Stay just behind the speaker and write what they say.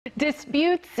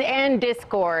Disputes and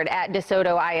discord at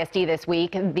DeSoto ISD this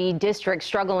week. The district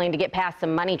struggling to get past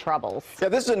some money troubles. Yeah,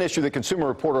 this is an issue that consumer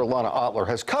reporter Alana Otler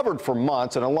has covered for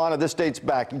months. And Alana, this dates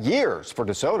back years for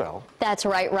DeSoto. That's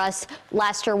right, Russ.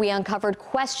 Last year, we uncovered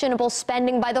questionable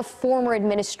spending by the former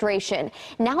administration.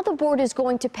 Now the board is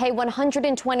going to pay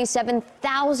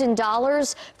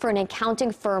 $127,000 for an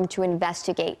accounting firm to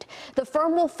investigate. The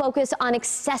firm will focus on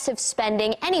excessive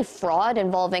spending, any fraud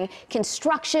involving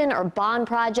construction or bond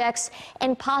projects,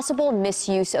 and possible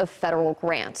misuse of federal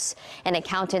grants. An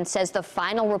accountant says the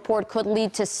final report could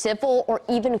lead to civil or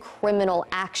even criminal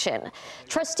action.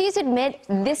 Trustees admit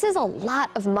this is a lot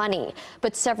of money,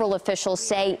 but several officials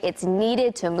say it's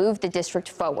needed to move the district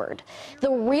forward.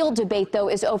 The real debate, though,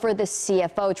 is over the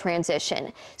CFO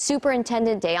transition.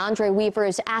 Superintendent DeAndre Weaver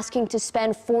is asking to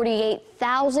spend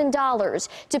 $48,000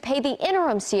 to pay the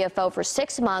interim CFO for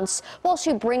 6 months while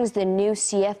she brings the new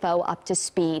CFO up to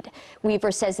speed.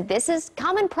 Weaver says this is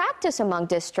common practice among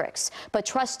districts, but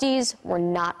trustees were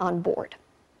not on board.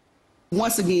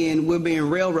 Once again, we're being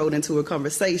railroaded into a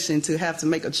conversation to have to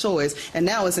make a choice, and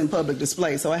now it's in public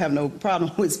display, so I have no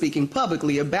problem with speaking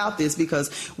publicly about this because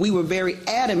we were very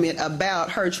adamant about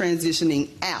her transitioning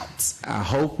out. I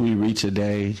hope we reach a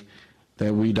day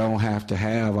that we don't have to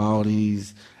have all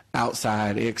these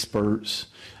outside experts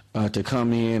to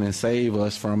come in and save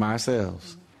us from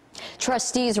ourselves.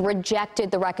 Trustees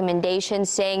rejected the recommendation,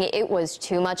 saying it was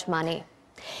too much money.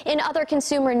 In other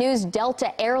consumer news,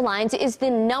 Delta Airlines is the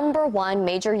 #1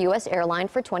 major U.S. airline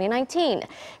for 2019.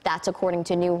 That's according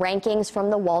to new rankings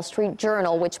from the Wall Street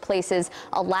Journal, which places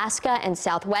Alaska and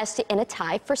Southwest in a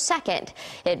tie for second.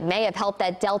 It may have helped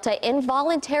that Delta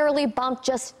involuntarily bumped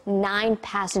just 9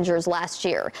 passengers last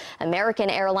year. American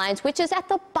Airlines, which is at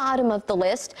the bottom of the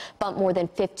list, bumped more than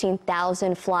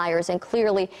 15,000 flyers. And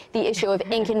clearly, the issue of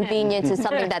inconvenience is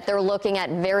something that they're looking at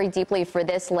very deeply for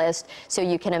this list. So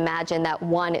you can imagine that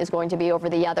one is going to be over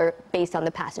the other based on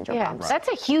the passenger bumps. That's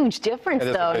a huge difference,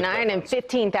 though, 9 and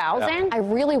 15,000. Yeah. I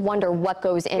really wonder what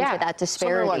goes into that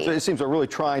disparity. Some airlines, it seems, are really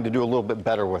trying to do a little bit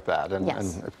better with that,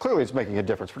 and clearly it's making a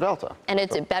difference for Delta. And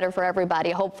it's better for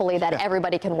everybody. Hopefully that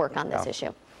everybody can work on this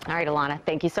issue. All right, Alana,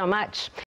 thank you so much.